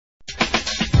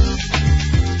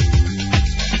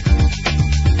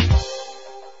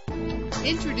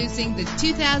Introducing the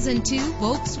 2002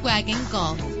 Volkswagen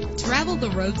Golf. Travel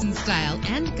the roads in style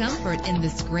and comfort in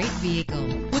this great vehicle.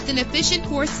 With an efficient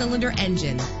 4-cylinder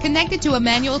engine connected to a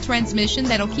manual transmission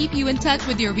that'll keep you in touch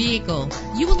with your vehicle,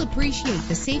 you will appreciate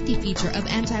the safety feature of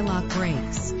anti-lock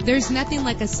brakes. There's nothing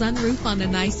like a sunroof on a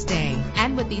nice day.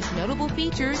 And with these notable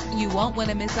features, you won't want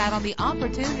to miss out on the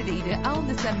opportunity to own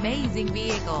this amazing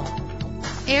vehicle.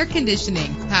 Air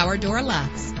conditioning, power door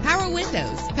locks, power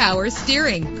windows, power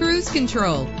steering, cruise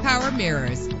control, power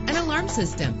mirrors, an alarm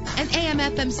system, an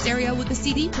AM/FM stereo with a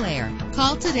CD player.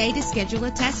 Call today to schedule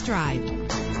a test drive.